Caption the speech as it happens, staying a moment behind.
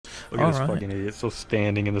Look at this fucking idiot still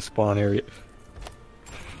standing in the spawn area.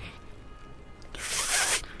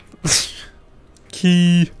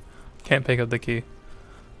 Key. Can't pick up the key.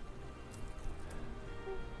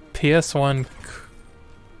 PS1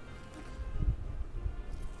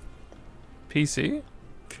 PC?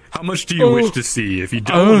 How much do you wish to see? If you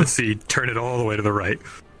don't want to see, turn it all the way to the right.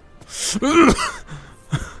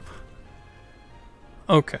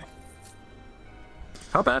 Okay.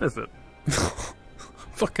 How bad is it?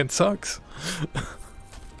 Fucking sucks.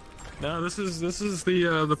 No, this is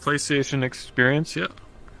the PlayStation experience. Yeah,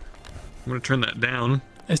 I'm gonna turn that down.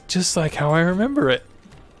 It's just like how I remember it.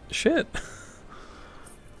 Shit.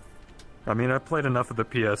 I mean, I've played enough of the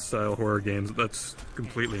PS style horror games. That's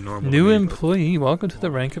completely normal. New employee, welcome to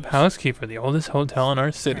the rank of housekeeper, the oldest hotel in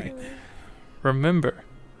our city. Remember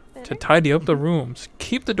to tidy up the rooms,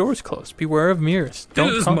 keep the doors closed, beware of mirrors.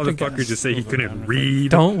 Don't this motherfucker just say he couldn't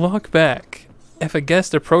read. Don't look back. If a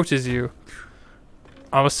guest approaches you,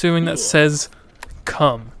 I'm assuming that says,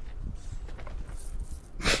 "Come."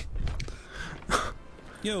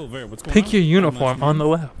 Yo, Vera, what's going on? Pick your uniform on the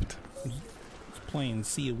left. Playing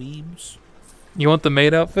Sea of Weebs. You want the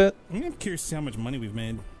maid outfit? I'm curious to see how much money we've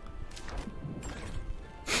made.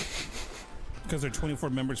 Because there are 24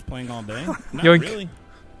 members playing all day? Not Yoink. really.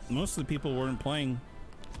 Most of the people weren't playing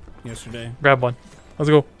yesterday. Grab one. Let's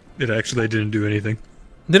go. It actually didn't do anything.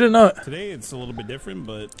 Did it not? Today it's a little bit different,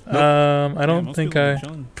 but... I don't think I...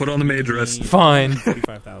 Put on the maid dress. Fine.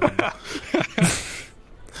 45,000.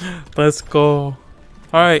 Let's go.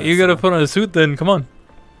 Alright, you gotta put on a suit then. Come on.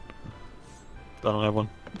 I don't have one.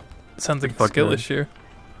 Sounds like a Fuck skill nerd. issue.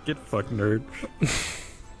 Get fucked, nerd.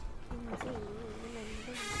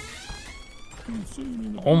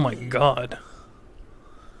 Oh my god. Did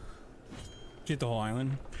you hit the whole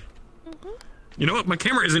island? You know what? My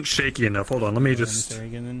camera isn't shaky enough. Hold on, let me just...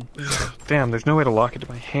 Damn, there's no way to lock it to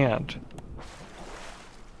my hand.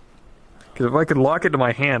 Because if I could lock it to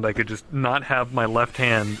my hand, I could just not have my left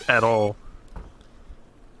hand at all.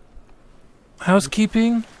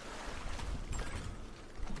 Housekeeping?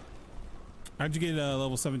 How'd you get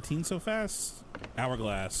level 17 so fast?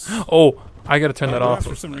 Hourglass. Oh, I gotta turn that Hourglass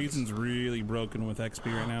off. for some reason is really broken with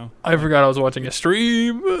XP right now. I forgot I was watching a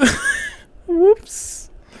stream.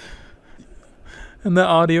 Whoops. And the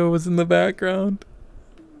audio was in the background.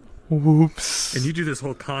 Whoops. And you do this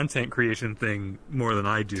whole content creation thing more than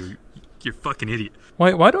I do. You're a fucking idiot.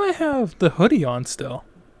 Why do I have the hoodie on still?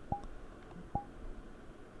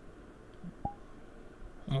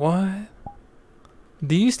 What?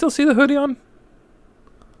 Do you still see the hoodie on?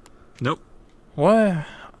 Nope. What?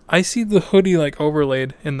 I see the hoodie like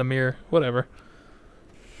overlaid in the mirror. Whatever.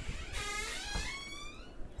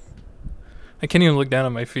 I can't even look down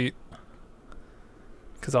at my feet.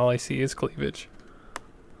 Because all I see is cleavage.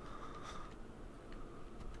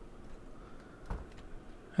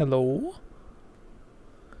 Hello?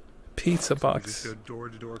 Pizza Just box. go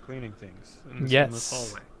door-to-door cleaning things. In this Yes.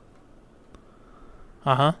 hallway.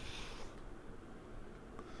 Uh-huh.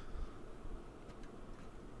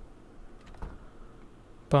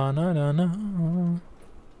 Banana.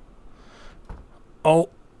 Oh.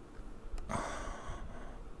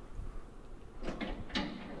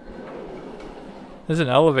 There's an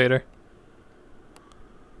elevator.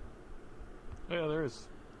 Oh, yeah, there is.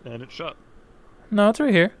 And it's shut. No, it's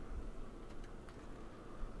right here.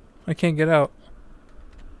 I can't get out.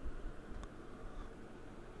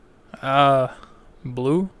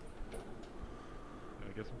 Blue?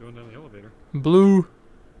 I guess I'm going down the elevator. Blue.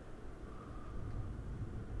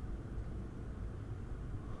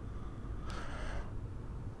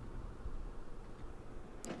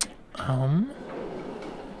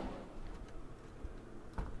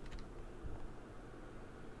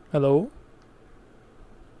 Hello?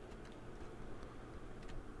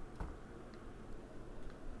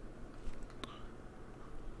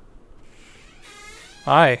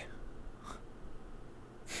 Hi.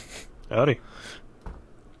 Howdy.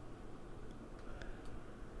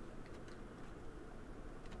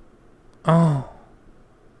 Oh.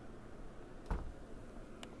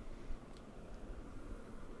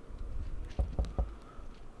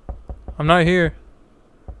 I'm not here.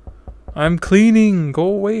 I'm cleaning. Go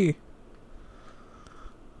away.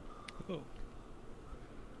 Oh.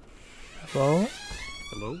 Hello?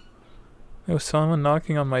 Hello? There was someone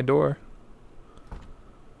knocking on my door.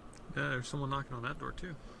 Yeah, there's someone knocking on that door,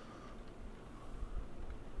 too.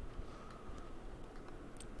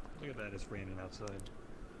 Look at that, it's raining outside.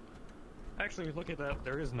 Actually, look at that,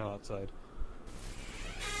 there is no outside.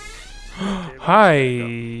 Okay,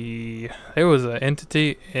 Hi. There was an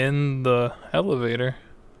entity in the elevator.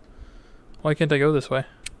 Why can't I go this way?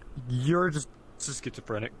 You're just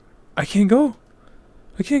schizophrenic. I can't go.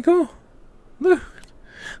 I can't go. Look.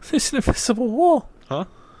 There's an invisible wall. Huh?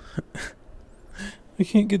 I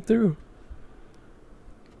can't get through.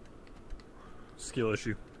 Skill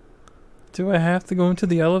issue. Do I have to go into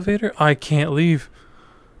the elevator? I can't leave.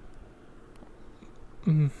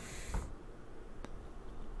 Ding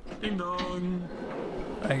dong.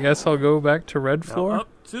 I guess I'll go back to red Now floor. up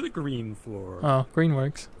to the green floor. Oh, green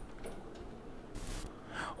works.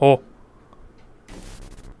 Oh.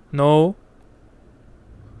 No.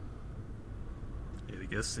 Yeah, I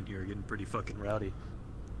guess in here getting pretty fucking rowdy.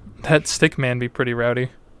 That stick man be pretty rowdy.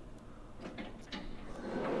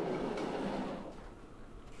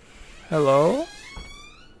 Hello?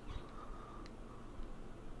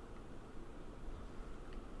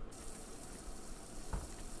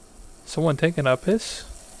 Someone taking a piss?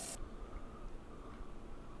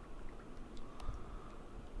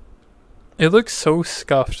 It looks so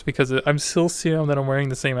scuffed because I'm still seeing that I'm wearing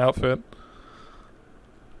the same outfit.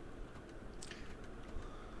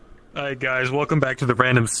 Alright guys, welcome back to the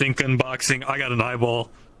random sink unboxing. I got an eyeball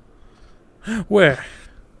Where?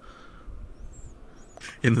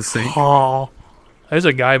 in the sink. Oh, there's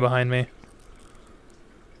a guy behind me.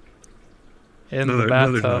 In the No, there's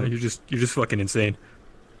not. bathtub. You're just fucking insane.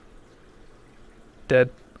 Dead.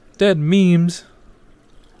 Dead memes.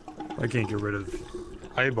 I can't get rid of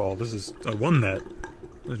eyeball. I won that.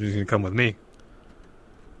 This is gonna come with me.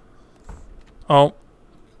 Oh.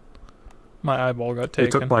 My eyeball got They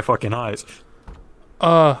taken. took my fucking eyes.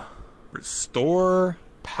 Restore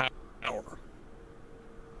power.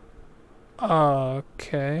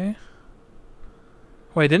 Okay.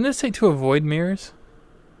 Wait, didn't it say to avoid mirrors?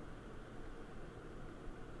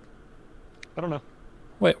 I don't know.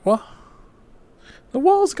 Wait, what? The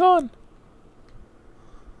wall's gone.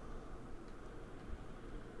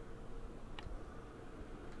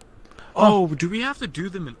 Oh, do we have to do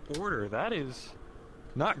them in order? That is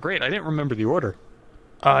not great. I didn't remember the order.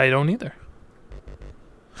 I don't either.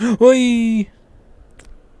 Oi!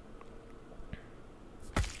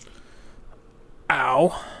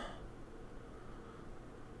 Ow.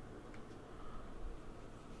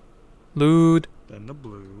 Lude. Then the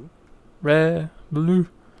blue. Red. Blue.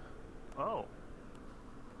 Oh.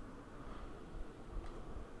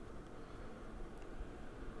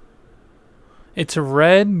 It's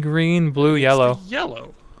red, green, blue, yellow. It's the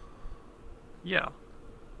yellow. Yeah.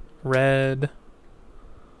 Red.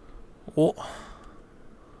 Oh.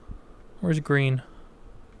 Where's green?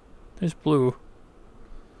 There's blue.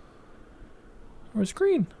 Where's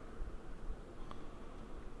green?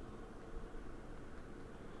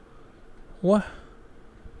 What?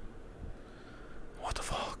 What the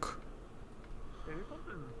fuck? Hey, there's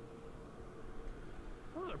something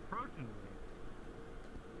approaching me.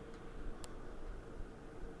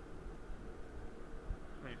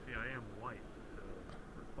 Hey, see, I am white, so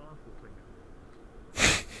responsible thing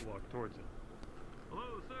to walk towards it.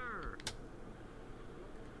 Hello, sir.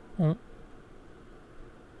 Oh.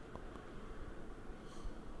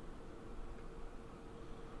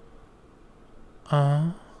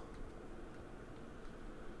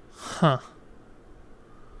 Huh.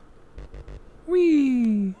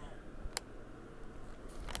 Wee.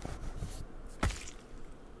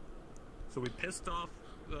 So we pissed off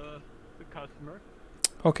the customer.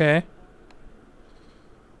 Okay.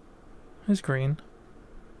 Where's green?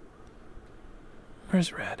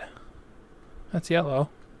 Where's red? That's yellow.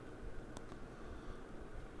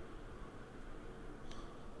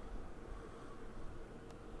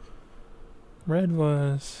 Red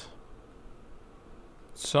was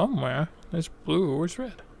somewhere. There's blue. Where's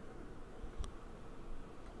red?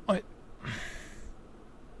 What?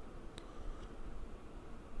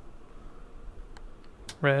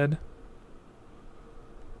 Red.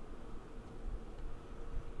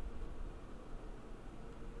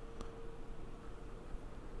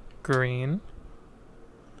 Green.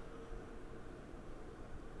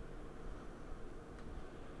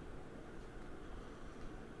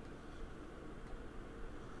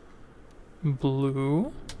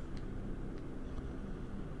 Blue.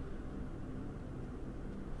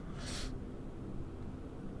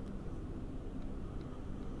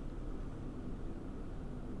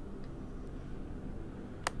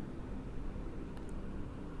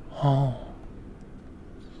 Oh.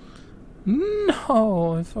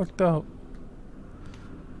 No, I fucked up.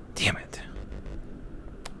 Damn it.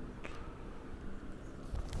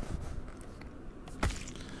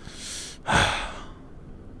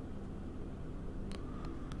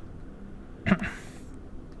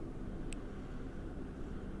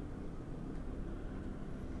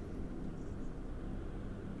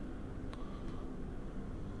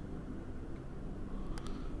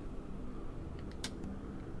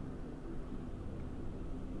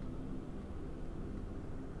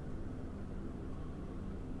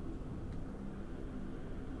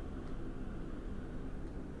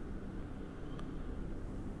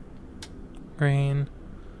 Green.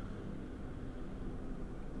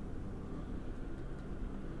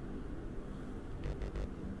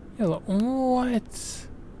 Yellow. What?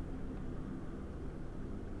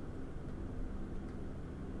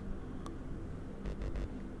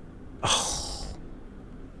 Oh.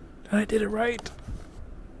 I did it right.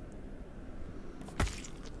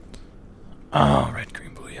 Oh, red,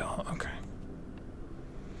 green, blue, yellow. Okay.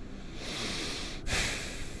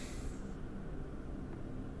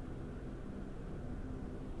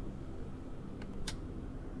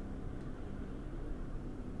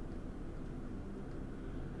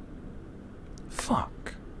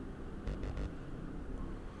 Fuck.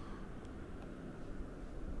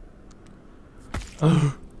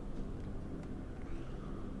 Ugh.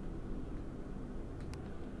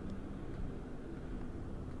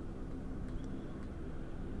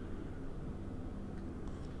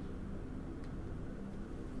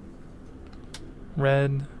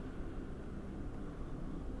 Red.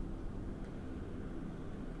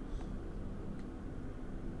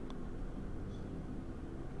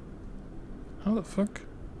 How the fuck?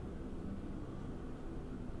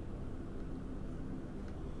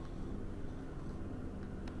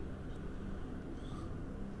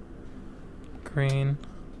 Green.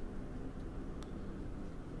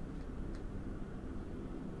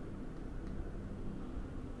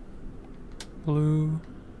 Blue.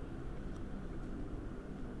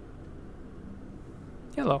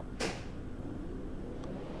 Yellow.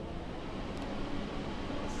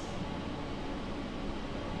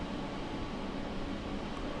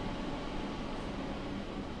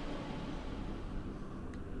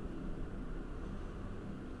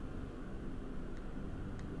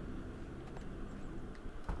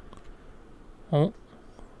 Oh.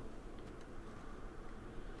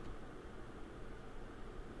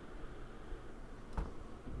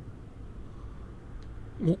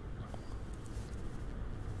 Oh.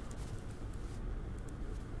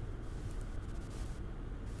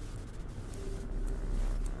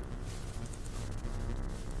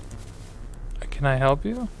 Can I help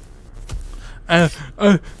you? Uh.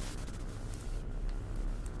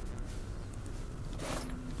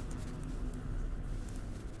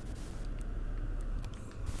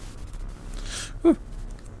 Whew.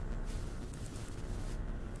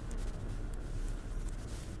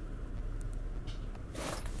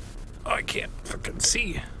 Oh, I can't fucking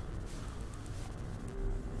see.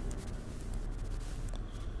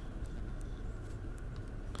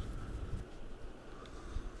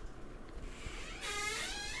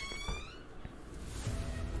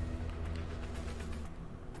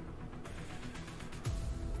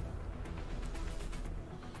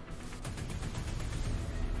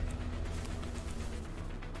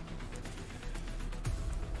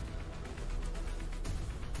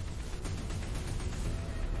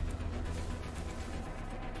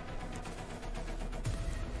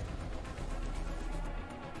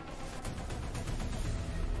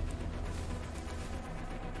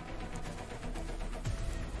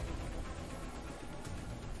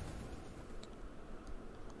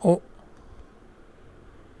 Oh.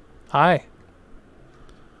 Hi.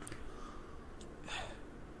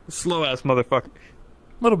 Slow ass motherfucker.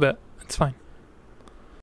 A little bit. It's fine.